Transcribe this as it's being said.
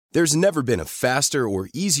There's never been a faster or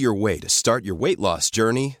easier way to start your weight loss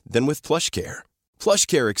journey than with PlushCare.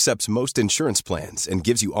 PlushCare accepts most insurance plans and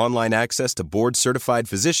gives you online access to board-certified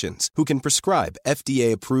physicians who can prescribe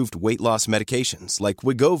FDA-approved weight loss medications like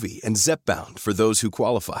Wegovy and Zepbound for those who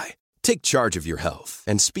qualify. Take charge of your health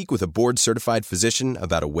and speak with a board-certified physician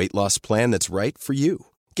about a weight loss plan that's right for you.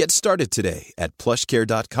 Get started today at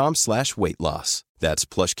plushcare.com/weight-loss. That's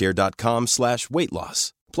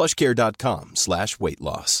plushcare.com/weight-loss.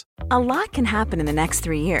 plushcare.com/weight-loss. A lot can happen in the next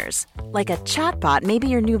 3 years. Like a chatbot may be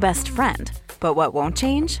your new best friend. But what won't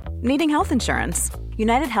change? Needing health insurance.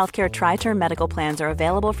 United Healthcare Tri-Term Medical Plans are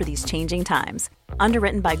available for these changing times.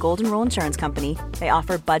 Underwritten by Golden Rule Insurance Company, they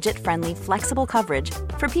offer budget-friendly, flexible coverage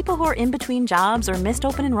for people who are in between jobs or missed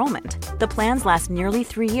open enrollment. The plans last nearly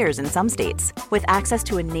 3 years in some states, with access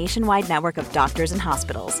to a nationwide network of doctors and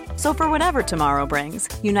hospitals. So for whatever tomorrow brings,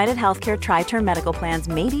 United Healthcare Tri-Term Medical Plans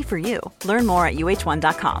may be for you. Learn more at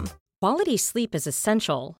uh1.com. Quality sleep is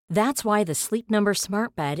essential. That's why the Sleep Number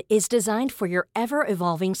Smart Bed is designed for your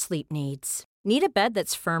ever-evolving sleep needs. Need a bed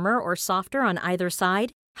that's firmer or softer on either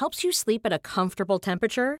side? Helps you sleep at a comfortable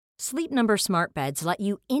temperature? Sleep Number Smart Beds let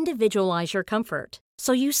you individualize your comfort,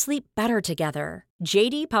 so you sleep better together.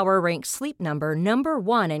 J.D. Power ranks Sleep Number number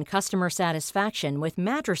 1 in customer satisfaction with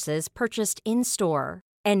mattresses purchased in-store.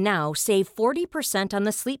 And now, save 40% on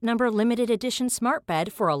the Sleep Number Limited Edition Smart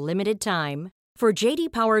Bed for a limited time. For J.D.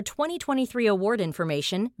 Power 2023 award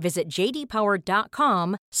information, visit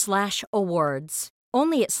jdpower.com/awards.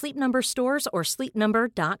 Only at Sleep Number stores or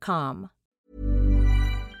sleepnumber.com.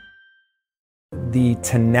 The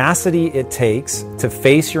tenacity it takes to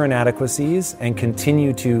face your inadequacies and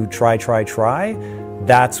continue to try,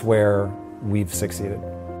 that's where we've succeeded.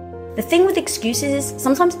 The thing with excuses is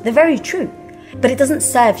sometimes they're very true, but it doesn't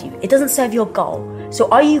serve you. It doesn't serve your goal. So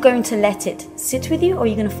are you going to let it sit with you, or are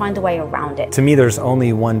you going to find a way around it? To me, there's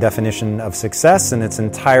only one definition of success, and it's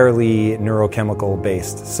entirely neurochemical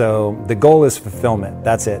based. So the goal is fulfillment.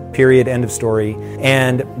 That's it. Period. End of story.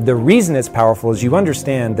 And the reason it's powerful is you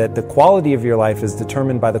understand that the quality of your life is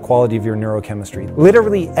determined by the quality of your neurochemistry.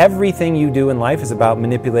 Literally everything you do in life is about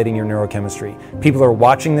manipulating your neurochemistry. People are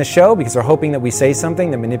watching this show because they're hoping that we say something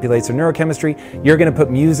that manipulates their neurochemistry. You're going to put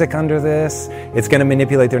music under this. It's going to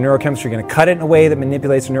manipulate their neurochemistry. You're going to cut it in a way that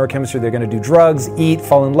manipulates their neurochemistry. They're going to do drugs, eat,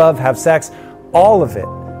 fall in love, have sex. All of it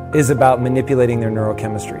is about manipulating their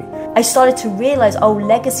neurochemistry. I started to realize,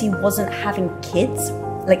 legacy wasn't having kids,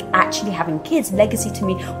 like actually having kids. Legacy to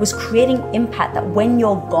me was creating impact that when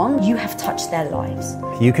you're gone, you have touched their lives.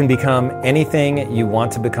 You can become anything you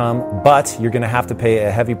want to become, but you're going to have to pay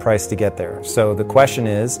a heavy price to get there. So the question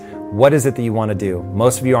is, what is it that you want to do?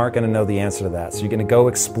 Most of you aren't going to know the answer to that. So you're going to go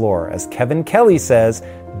explore. As Kevin Kelly says,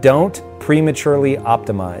 don't prematurely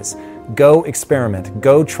optimize. Go experiment.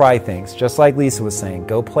 Go try things. Just like Lisa was saying,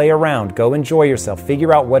 go play around. Go enjoy yourself.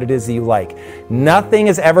 Figure out what it is that you like. Nothing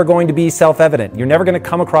is ever going to be self-evident. You're never going to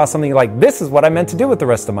come across something you're like, this is what I meant to do with the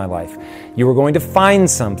rest of my life. You are going to find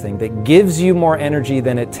something that gives you more energy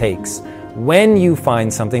than it takes. When you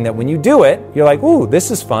find something that when you do it, you're like, ooh,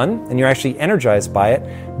 this is fun, and you're actually energized by it,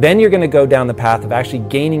 then you're going to go down the path of actually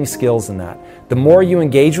gaining skills in that. The more you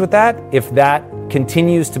engage with that, if that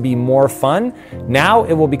continues to be more fun, now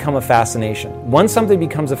it will become a fascination. Once something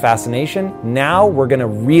becomes a fascination, now we're going to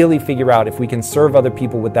really figure out if we can serve other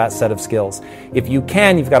people with that set of skills. If you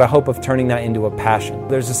can, you've got a hope of turning that into a passion.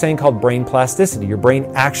 There's a saying called brain plasticity. Your brain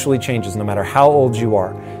actually changes no matter how old you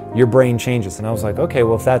are. Your brain changes. And I was like, okay,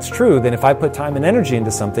 well, if that's true, then if I put time and energy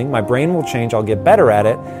into something, my brain will change, I'll get better at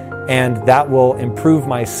it, and that will improve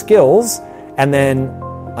my skills. And then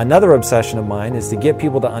another obsession of mine is to get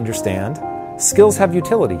people to understand skills have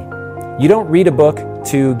utility. You don't read a book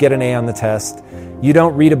to get an A on the test. You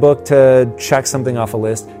don't read a book to check something off a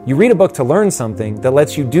list. You read a book to learn something that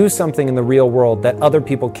lets you do something in the real world that other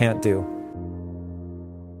people can't do.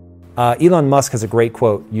 Elon Musk has a great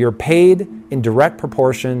quote, "You're paid in direct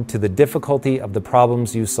proportion to the difficulty of the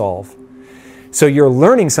problems you solve." So you're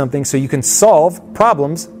learning something so you can solve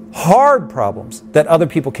problems, hard problems, that other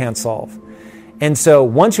people can't solve. And so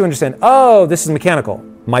once you understand, this is mechanical.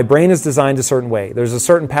 My brain is designed a certain way. There's a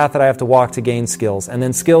certain path that I have to walk to gain skills. And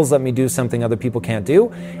then skills let me do something other people can't do.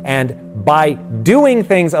 And by doing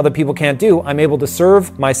things other people can't do, I'm able to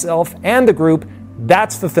serve myself and the group.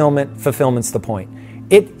 That's fulfillment. Fulfillment's the point.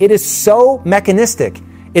 It is so mechanistic.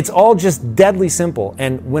 It's all just deadly simple.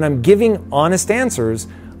 And when I'm giving honest answers,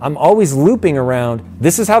 I'm always looping around,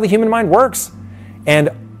 this is how the human mind works. And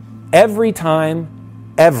every time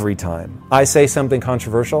I say something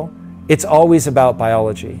controversial, it's always about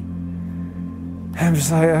biology. I'm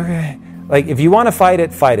just like, okay. Like, if you want to fight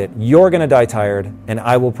it, fight it. You're going to die tired, and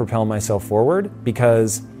I will propel myself forward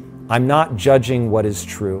because I'm not judging what is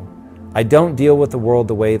true. I don't deal with the world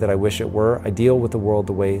the way that I wish it were. I deal with the world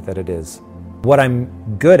the way that it is. What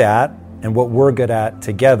I'm good at and what we're good at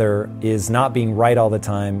together is not being right all the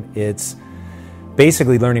time. It's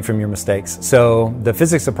basically learning from your mistakes. So the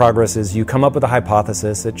physics of progress is you come up with a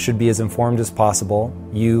hypothesis. It should be as informed as possible.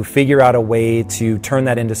 You figure out a way to turn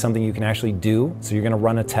that into something you can actually do. So you're going to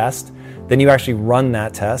run a test. Then you actually run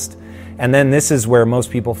that test. And then this is where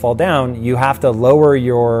most people fall down. You have to lower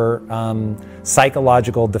your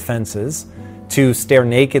psychological defenses to stare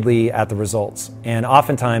nakedly at the results. And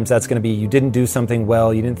oftentimes that's going to be you didn't do something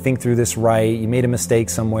well, you didn't think through this right, you made a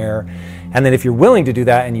mistake somewhere. And then if you're willing to do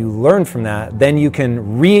that and you learn from that, then you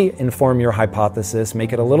can re-inform your hypothesis,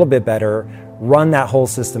 make it a little bit better, run that whole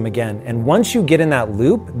system again. And once you get in that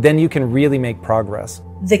loop, then you can really make progress.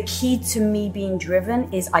 The key to me being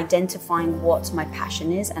driven is identifying what my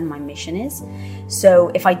passion is and my mission is.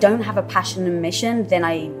 So if I don't have a passion and mission, then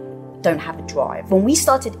I don't have a drive. When we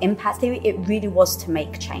started Impact Theory, it really was to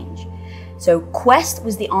make change. So Quest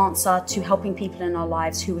was the answer to helping people in our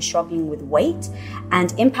lives who were struggling with weight,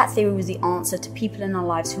 and Impact Theory was the answer to people in our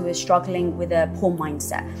lives who were struggling with a poor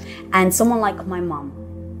mindset. And someone like my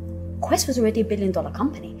mum, Quest was already $1 billion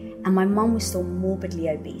company, and my mum was still morbidly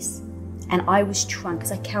obese. And I was trying,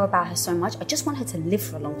 because I care about her so much, I just want her to live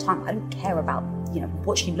for a long time. I don't care about,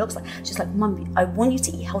 what she looks like. She's like, Mum, I want you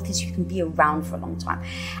to eat healthy so you can be around for a long time.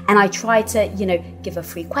 And I tried to, give her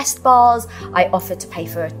free Quest bars. I offered to pay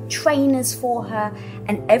for trainers for her.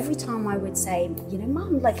 And every time I would say,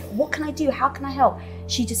 Mum, what can I do? How can I help?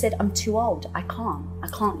 She just said, I'm too old. I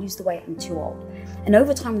can't lose the weight. I'm too old. And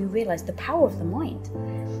over time, we realized the power of the mind.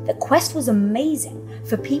 That Quest was amazing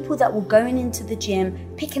for people that were going into the gym,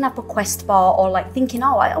 picking up a Quest bar or thinking,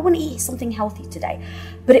 I want to eat something healthy today.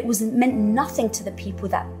 But it meant nothing to the people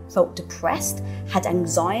that felt depressed, had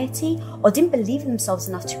anxiety, or didn't believe in themselves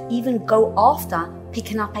enough to even go after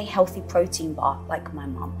picking up a healthy protein bar like my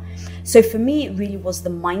mum. So for me, it really was the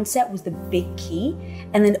mindset was the big key.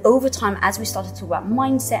 And then over time, as we started to talk about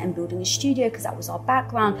mindset and building a studio, because that was our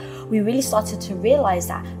background, we really started to realize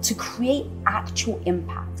that to create actual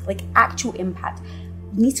impact,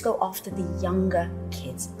 we need to go after the younger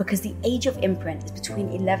kids, because the age of imprint is between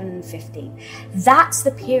 11 and 15. That's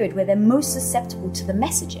the period where they're most susceptible to the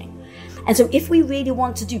messaging. And so if we really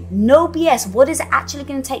want to do no BS, what is it actually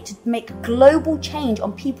going to take to make global change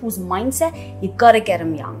on people's mindset? You've got to get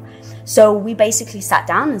them young. So we basically sat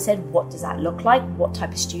down and said, what does that look like? What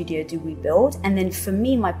type of studio do we build? And then for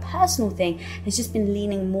me, my personal thing has just been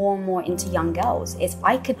leaning more and more into young girls. Is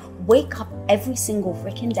I could wake up every single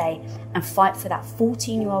freaking day and fight for that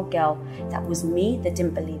 14-year-old girl that was me, that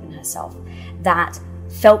didn't believe in herself, that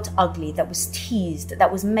felt ugly, that was teased,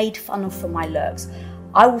 that was made fun of for my looks.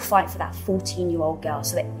 I will fight for that 14-year-old girl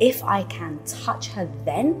so that if I can touch her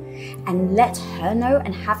then and let her know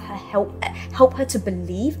and have her help her to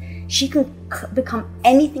believe she can become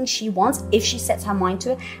anything she wants if she sets her mind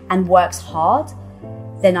to it and works hard,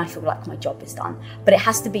 then I feel like my job is done. But it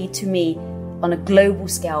has to be, to me, on a global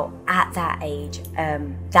scale at that age.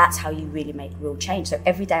 That's how you really make real change. So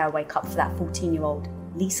every day I wake up for that 14-year-old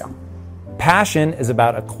Lisa. Passion is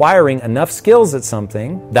about acquiring enough skills at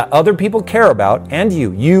something that other people care about, and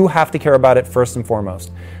you have to care about it first and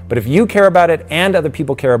foremost. But if you care about it and other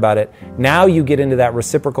people care about it, now you get into that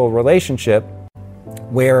reciprocal relationship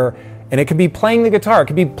where, and it could be playing the guitar, it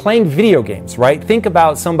could be playing video games, right? Think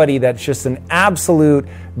about somebody that's just an absolute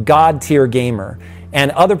god tier gamer,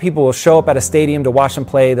 and other people will show up at a stadium to watch them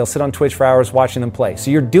play. They'll sit on Twitch for hours watching them play. So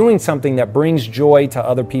you're doing something that brings joy to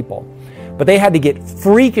other people. But they had to get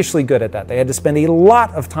freakishly good at that. They had to spend a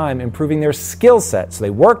lot of time improving their skill set. So they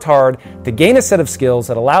worked hard to gain a set of skills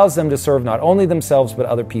that allows them to serve not only themselves, but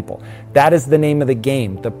other people. That is the name of the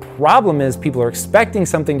game. The problem is people are expecting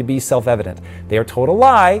something to be self-evident. They are told a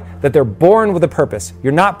lie that they're born with a purpose.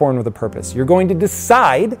 You're not born with a purpose. You're going to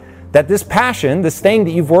decide that this passion, this thing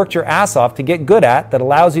that you've worked your ass off to get good at, that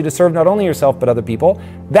allows you to serve not only yourself, but other people,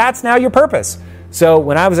 that's now your purpose. So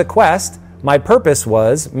when I was at Quest, my purpose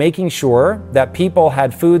was making sure that people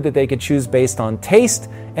had food that they could choose based on taste,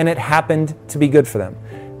 and it happened to be good for them.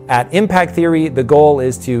 At Impact Theory, the goal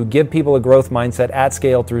is to give people a growth mindset at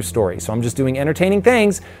scale through story. So I'm just doing entertaining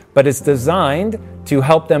things, but it's designed to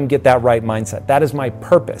help them get that right mindset. That is my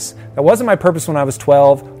purpose. That wasn't my purpose when I was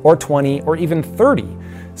 12 or 20 or even 30.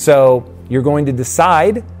 So you're going to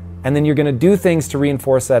decide, and then you're going to do things to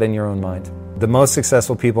reinforce that in your own mind. The most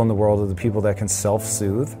successful people in the world are the people that can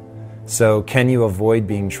self-soothe. So can you avoid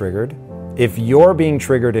being triggered? If you're being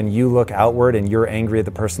triggered and you look outward and you're angry at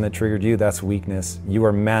the person that triggered you, that's weakness. You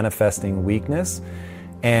are manifesting weakness,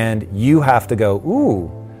 and you have to go,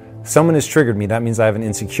 ooh, someone has triggered me. That means I have an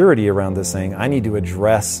insecurity around this thing. I need to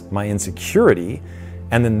address my insecurity,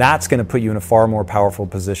 and then that's going to put you in a far more powerful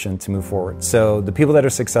position to move forward. So the people that are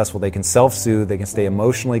successful, they can self-soothe, they can stay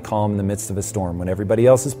emotionally calm in the midst of a storm. When everybody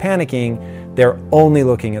else is panicking, they're only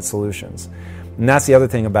looking at solutions. And that's the other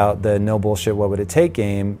thing about the no bullshit, what would it take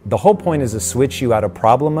game. The whole point is to switch you out of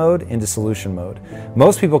problem mode into solution mode.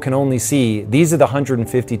 Most people can only see, these are the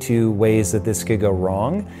 152 ways that this could go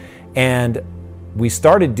wrong. And we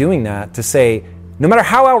started doing that to say, no matter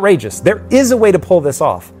how outrageous, there is a way to pull this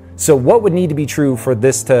off. So what would need to be true for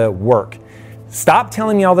this to work? Stop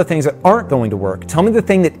telling me all the things that aren't going to work. Tell me the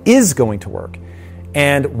thing that is going to work.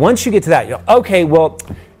 And once you get to that, you're okay, well,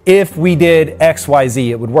 if we did X, Y,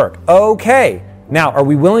 Z, it would work. Okay. Now, are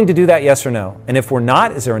we willing to do that, yes or no? And if we're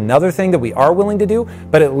not, is there another thing that we are willing to do?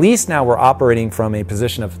 But at least now we're operating from a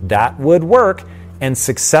position of that would work, and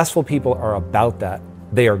successful people are about that.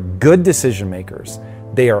 They are good decision makers.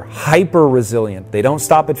 They are hyper resilient. They don't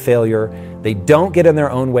stop at failure. They don't get in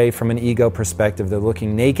their own way from an ego perspective. They're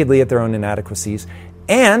looking nakedly at their own inadequacies.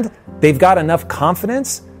 And they've got enough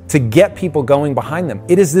confidence to get people going behind them.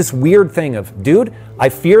 It is this weird thing of, dude, I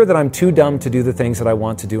fear that I'm too dumb to do the things that I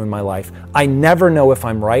want to do in my life. I never know if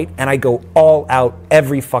I'm right, and I go all out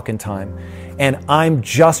every fucking time. And I'm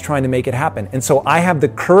just trying to make it happen. And so I have the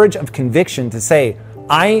courage of conviction to say,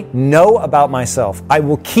 I know about myself. I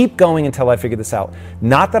will keep going until I figure this out.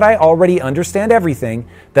 Not that I already understand everything,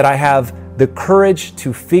 that I have the courage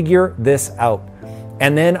to figure this out.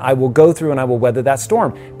 And then I will go through and I will weather that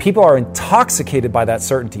storm. People are intoxicated by that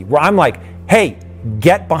certainty, where I'm like, hey,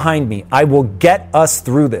 get behind me. I will get us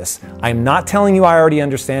through this. I'm not telling you I already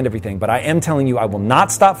understand everything, but I am telling you I will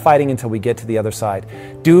not stop fighting until we get to the other side.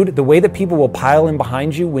 Dude, the way that people will pile in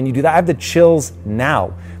behind you when you do that, I have the chills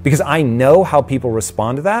now because I know how people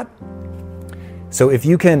respond to that. So if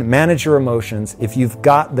you can manage your emotions, if you've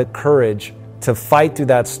got the courage to fight through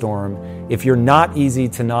that storm, if you're not easy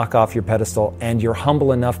to knock off your pedestal and you're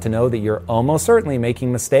humble enough to know that you're almost certainly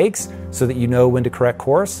making mistakes so that you know when to correct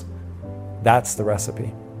course, that's the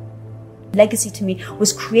recipe. Legacy to me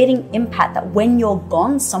was creating impact that when you're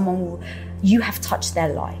gone, you have touched their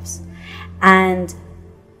lives. And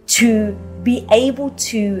to be able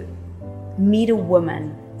to meet a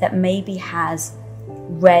woman that maybe has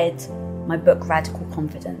read my book, Radical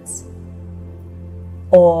Confidence,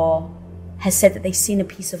 or has said that they've seen a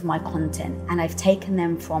piece of my content and I've taken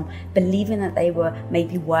them from believing that they were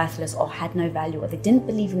maybe worthless or had no value or they didn't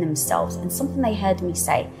believe in themselves, and something they heard me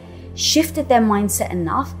say shifted their mindset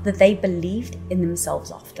enough that they believed in themselves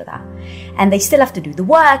after that. And they still have to do the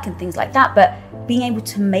work and things like that, but being able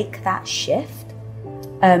to make that shift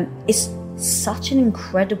is such an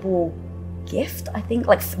incredible gift, I think,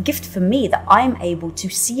 like gift for me, that I'm able to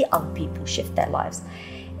see other people shift their lives.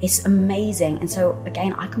 It's amazing. And so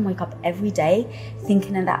again, I can wake up every day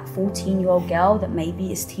thinking of that 14-year-old girl that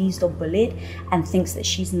maybe is teased or bullied and thinks that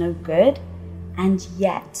she's no good. And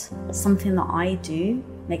yet something that I do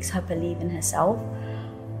makes her believe in herself.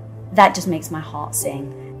 That just makes my heart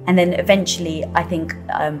sing. And then eventually, I think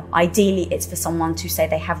ideally it's for someone to say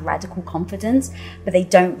they have radical confidence, but they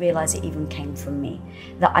don't realize it even came from me.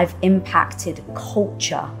 That I've impacted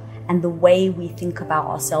culture and the way we think about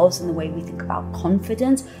ourselves and the way we think about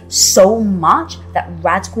confidence so much that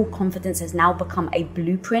radical confidence has now become a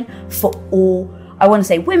blueprint for all, I want to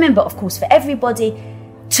say women, but of course for everybody,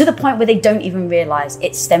 to the point where they don't even realize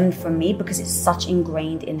it stemmed from me because it's such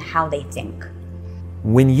ingrained in how they think.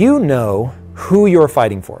 When you know who you're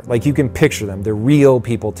fighting for, like you can picture them, they're real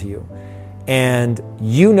people to you, and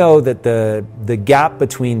you know that the gap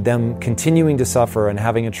between them continuing to suffer and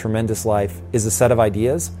having a tremendous life is a set of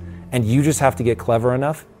ideas, and you just have to get clever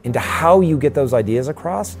enough into how you get those ideas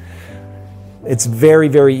across, it's very,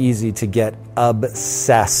 very easy to get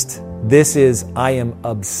obsessed. I am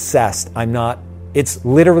obsessed. It's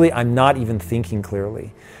literally, I'm not even thinking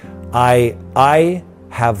clearly. I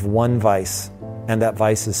have one vice, and that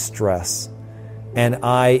vice is stress. And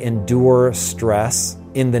I endure stress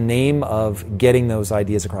in the name of getting those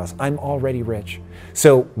ideas across. I'm already rich.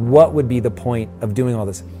 So what would be the point of doing all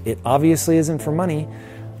this? It obviously isn't for money.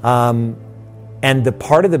 And the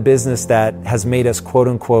part of the business that has made us quote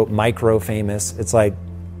unquote micro famous, it's like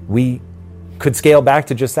we could scale back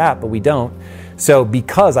to just that, but we don't. So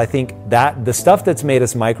because I think that the stuff that's made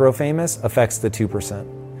us micro famous affects the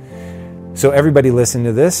 2%. So everybody listening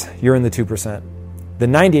to this, you're in the 2%. The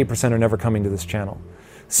 98% are never coming to this channel.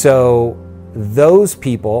 So those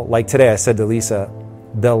people, like today I said to Lisa,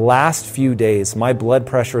 the last few days, my blood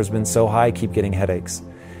pressure has been so high, I keep getting headaches.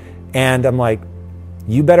 And I'm like,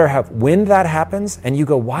 you better when that happens and you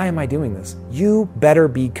go, why am I doing this? You better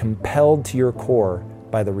be compelled to your core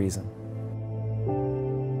by the reason.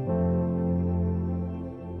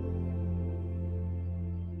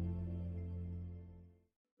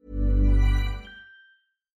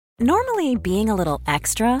 Normally, being a little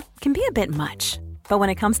extra can be a bit much, but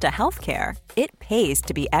when it comes to healthcare, it pays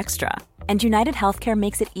to be extra. And United Healthcare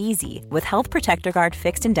makes it easy with Health Protector Guard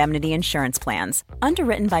fixed indemnity insurance plans.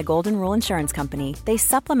 Underwritten by Golden Rule Insurance Company, they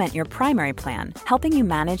supplement your primary plan, helping you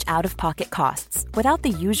manage out-of-pocket costs without the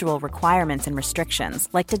usual requirements and restrictions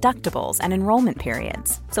like deductibles and enrollment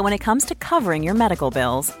periods. So when it comes to covering your medical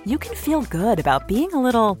bills, you can feel good about being a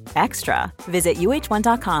little extra. Visit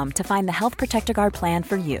uh1.com to find the Health Protector Guard plan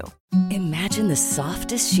for you. Imagine the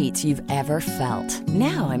softest sheets you've ever felt.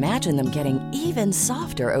 Now imagine them getting even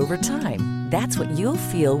softer over time. That's what you'll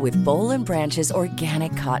feel with Boll & Branch's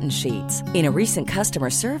organic cotton sheets. In a recent customer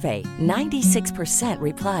survey, 96%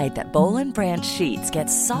 replied that Boll & Branch sheets get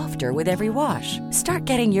softer with every wash. Start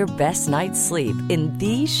getting your best night's sleep in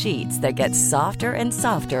these sheets that get softer and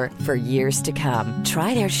softer for years to come.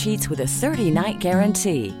 Try their sheets with a 30-night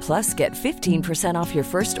guarantee. Plus, get 15% off your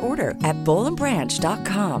first order at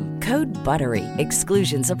bollandbranch.com. Code BUTTERY.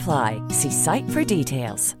 Exclusions apply. See site for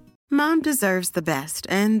details. Mom deserves the best,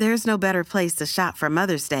 and there's no better place to shop for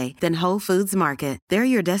Mother's Day than Whole Foods Market. They're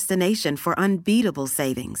your destination for unbeatable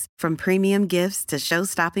savings, from premium gifts to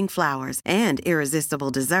show-stopping flowers and irresistible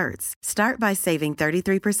desserts. Start by saving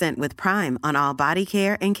 33% with Prime on all body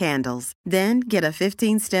care and candles. Then get a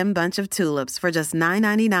 15-stem bunch of tulips for just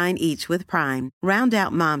 $9.99 each with Prime. Round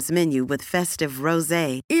out Mom's menu with festive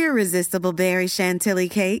rosé, irresistible berry chantilly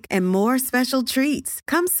cake, and more special treats.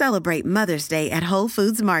 Come celebrate Mother's Day at Whole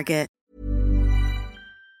Foods Market.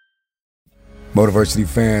 Motiversity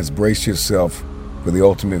fans, brace yourself for the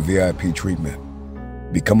ultimate VIP treatment.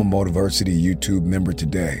 Become a Motiversity YouTube member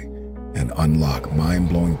today and unlock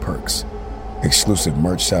mind-blowing perks, exclusive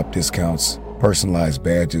merch shop discounts, personalized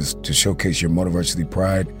badges to showcase your Motiversity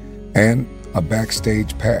pride, and a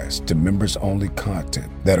backstage pass to members-only content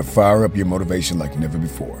that'll fire up your motivation like never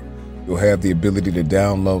before. You'll have the ability to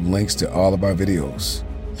download links to all of our videos,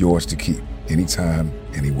 yours to keep, anytime,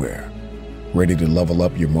 anywhere. Ready to level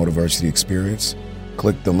up your Motiversity experience?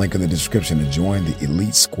 Click the link in the description to join the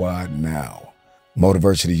Elite Squad now.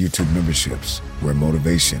 Motiversity YouTube memberships, where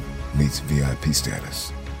motivation meets VIP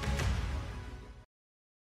status.